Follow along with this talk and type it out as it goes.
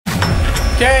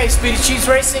Okay, Speedy Cheese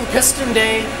Racing Piston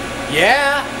Day.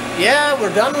 Yeah,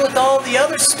 we're done with all the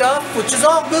other stuff, which is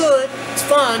all good. It's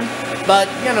fun, but,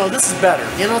 you know, this is better.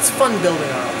 You know, it's fun building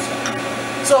our own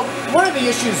stuff. So, one of the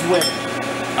issues with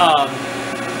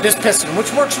this piston,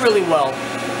 which works really well,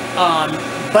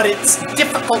 but it's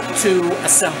difficult to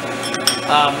assemble.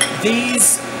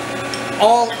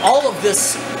 All of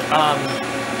this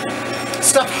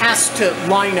stuff has to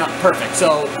line up perfect.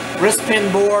 So, wrist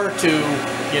pin bore to,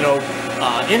 you know,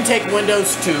 intake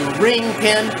windows to ring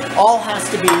pin, all has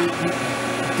to be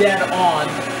dead on.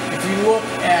 If you look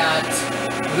at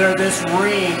where this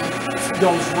ring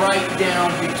goes right down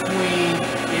between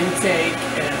intake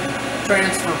and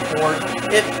transfer port,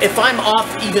 if I'm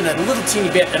off even a little teeny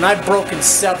bit, and I've broken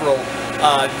several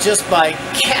just by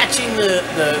catching the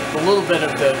little bit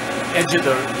of the edge of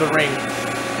the ring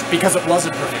because it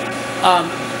wasn't perfect.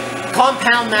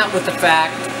 Compound that with the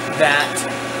fact that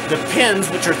the pins,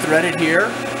 which are threaded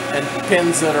here, and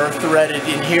pins that are threaded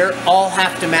in here, all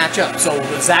have to match up. So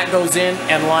as that goes in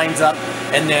and lines up,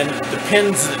 and then the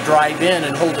pins that drive in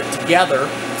and hold it together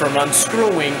from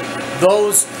unscrewing,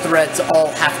 those threads all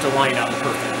have to line up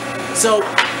perfect. So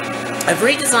I've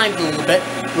redesigned a little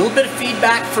bit of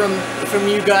feedback from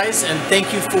you guys, and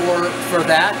thank you for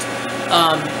that.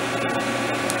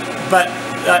 But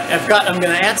I'm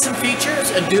going to add some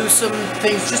features and do some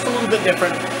things just a little bit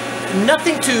different.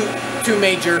 Nothing too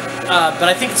major, but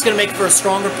I think it's going to make for a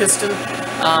stronger piston,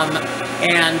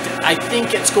 and I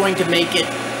think it's going to make it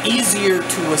easier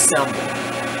to assemble.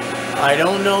 I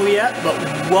don't know yet, but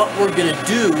what we're going to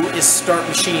do is start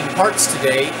machining parts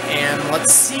today, and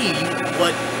let's see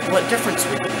what difference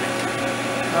we can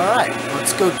make. All right,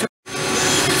 let's go to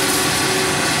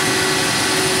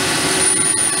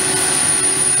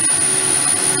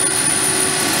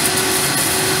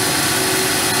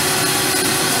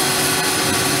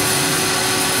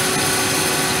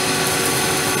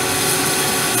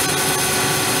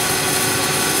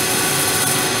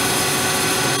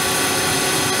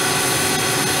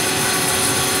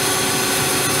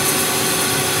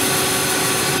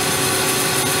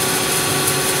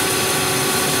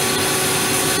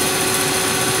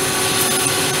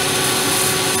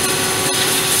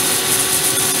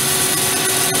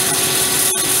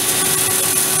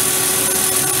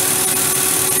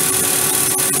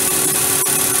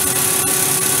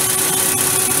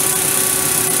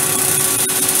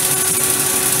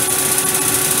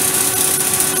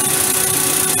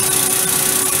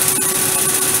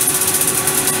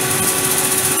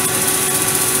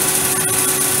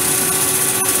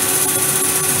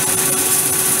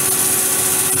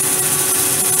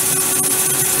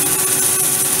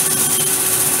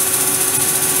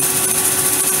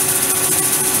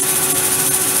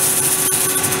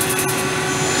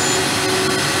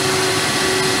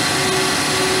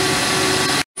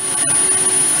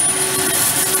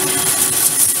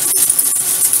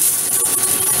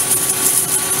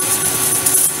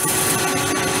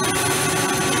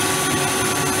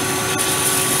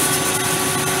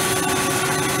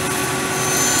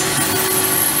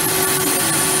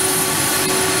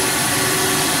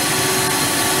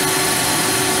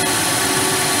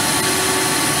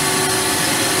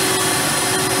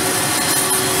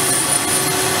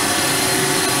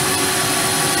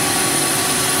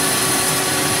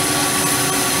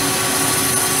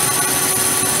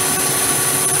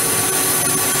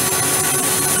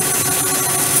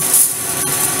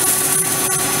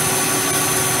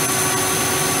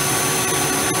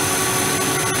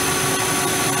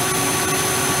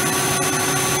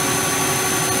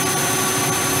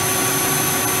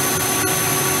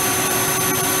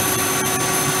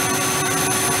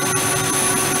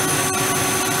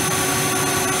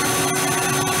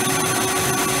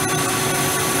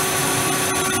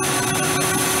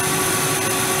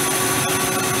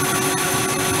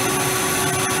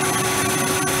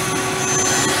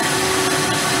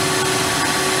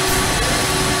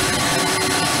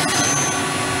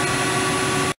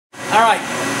Alright,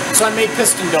 so I made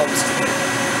piston domes today.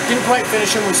 Didn't quite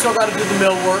finish them, we still got to do the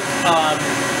mill work.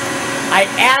 I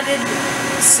added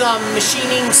some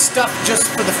machining stuff just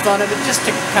for the fun of it, just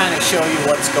to kind of show you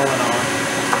what's going on.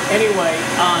 Anyway,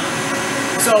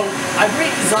 so I've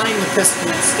redesigned the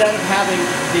piston. Instead of having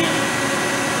the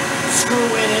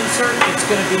screw-in insert, it's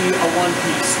going to be a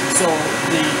one-piece. So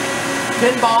the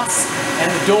pin boss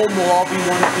and the dome will all be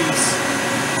one piece.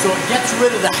 So it gets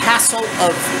rid of the hassle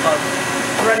of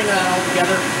threading that all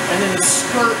together, and then the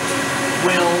skirt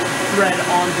will thread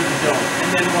onto the dome. And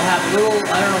then we'll have a little,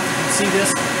 I don't know if you can see this,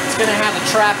 it's going to have a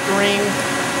trapped ring.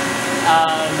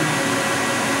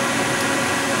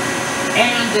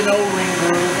 and an O-ring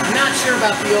groove. I'm not sure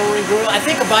about the O-ring groove. I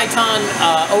think a Viton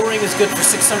O-ring is good for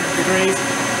 600 degrees.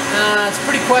 It's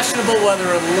pretty questionable whether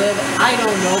it'll live. I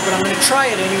don't know, but I'm going to try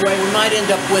it anyway. We might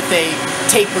end up with a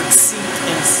tapered seat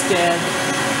instead.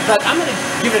 But I'm going to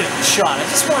give it a shot. I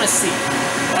just want to see.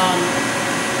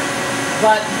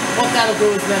 But what that'll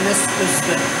do is then this is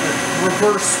the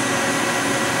reverse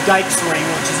Dykes ring,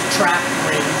 which is a track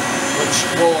ring, which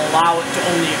will allow it to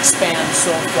only expand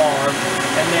so far.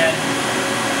 And then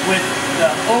with the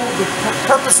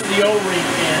purpose of the O-ring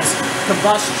is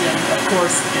combustion, of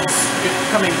course, is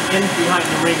coming in behind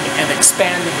the ring and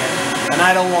expanding it. And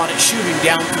I don't want it shooting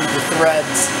down through the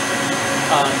threads.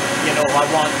 You know, I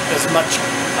want as much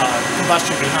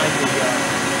combustion behind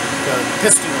the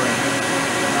piston ring.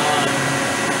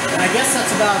 And I guess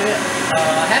that's about it.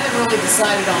 I haven't really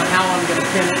decided on how I'm going to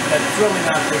pin it, but it's really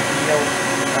not a big deal.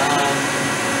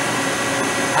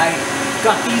 I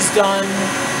got these done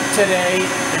today,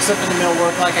 except for the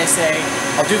millwork, like I say.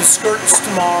 I'll do the skirts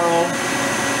tomorrow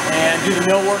and do the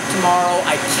millwork tomorrow.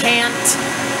 I can't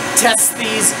test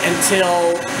these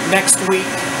until next week.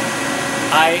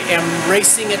 I am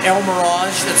racing at El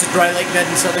Mirage, that's a dry lake bed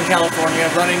in Southern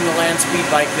California, running the land speed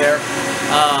bike there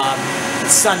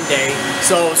Sunday.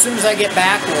 So as soon as I get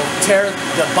back, we'll tear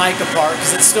the bike apart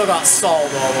because it's still got salt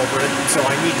all over it, so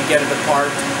I need to get it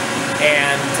apart.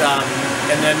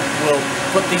 And then we'll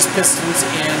put these pistons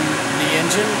in the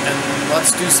engine and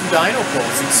let's do some dyno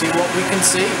pulls and see what we can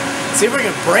see. See if we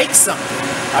can break something.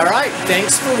 Alright,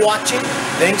 thanks for watching,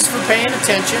 thanks for paying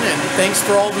attention, and thanks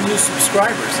for all the new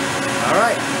subscribers.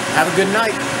 Alright, have a good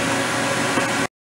night.